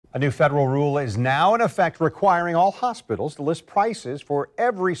A new federal rule is now in effect requiring all hospitals to list prices for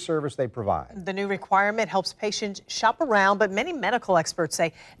every service they provide. The new requirement helps patients shop around, but many medical experts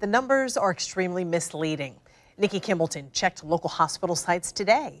say the numbers are extremely misleading. Nikki Kimbleton checked local hospital sites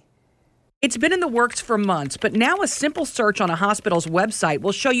today. It's been in the works for months, but now a simple search on a hospital's website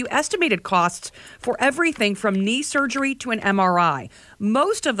will show you estimated costs for everything from knee surgery to an MRI.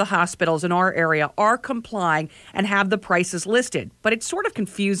 Most of the hospitals in our area are complying and have the prices listed, but it's sort of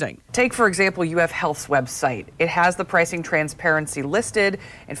confusing. Take, for example, UF Health's website. It has the pricing transparency listed.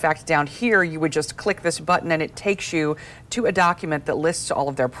 In fact, down here, you would just click this button and it takes you to a document that lists all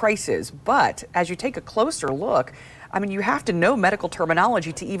of their prices. But as you take a closer look, you have to know medical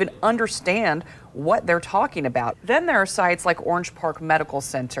terminology to even understand what they're talking about. Then there are sites like Orange Park Medical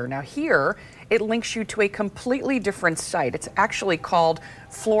Center. Now here, it links you to a completely different site. It's actually called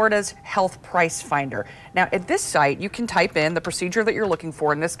Florida's Health Price Finder. Now at this site, you can type in the procedure that you're looking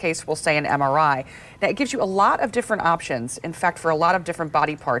for. In this case, we'll say an MRI. Now it gives you a lot of different options. In fact, for a lot of different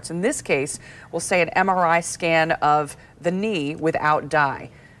body parts. In this case, we'll say an MRI scan of the knee without dye.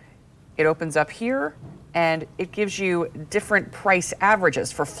 It opens up here, and it gives you different price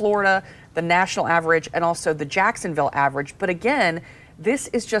averages for Florida, the national average, and also the Jacksonville average. But again, this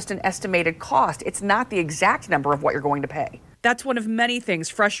is just an estimated cost. It's not the exact number of what you're going to pay. That's one of many things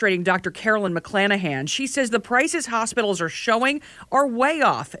frustrating Dr. Carolyn McClanahan. She says the prices hospitals are showing are way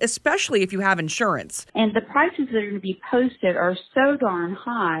off, especially if you have insurance. And the prices that are going to be posted are so darn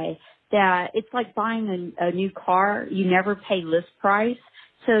high that it's like buying a new car. You never pay list price.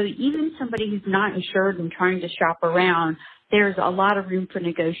 So even somebody who's not insured and trying to shop around, there's a lot of room for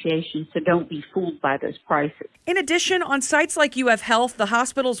negotiation, so don't be fooled by those prices. In addition, on sites like UF Health, the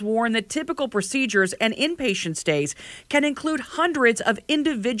hospitals warn that typical procedures and inpatient stays can include hundreds of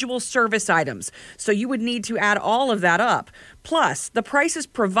individual service items, so you would need to add all of that up. Plus, the prices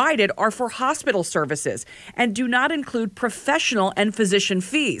provided are for hospital services and do not include professional and physician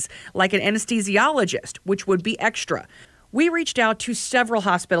fees, like an anesthesiologist, which would be extra. We reached out to several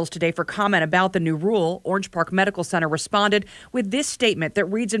hospitals today for comment about the new rule. Orange Park Medical Center responded with this statement that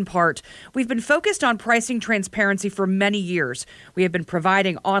reads in part, "We've been focused on pricing transparency for many years. We have been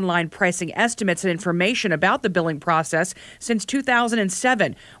providing online pricing estimates and information about the billing process since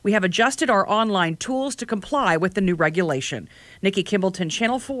 2007. We have adjusted our online tools to comply with the new regulation." Nikki Kimbleton,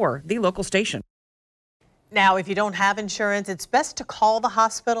 Channel 4, the local station. Now, if you don't have insurance, it's best to call the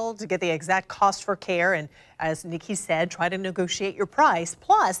hospital to get the exact cost for care. And as Nikki said, try to negotiate your price.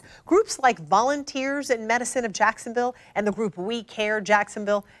 Plus, groups like Volunteers in Medicine of Jacksonville and the group We Care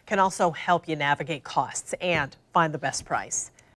Jacksonville can also help you navigate costs and find the best price.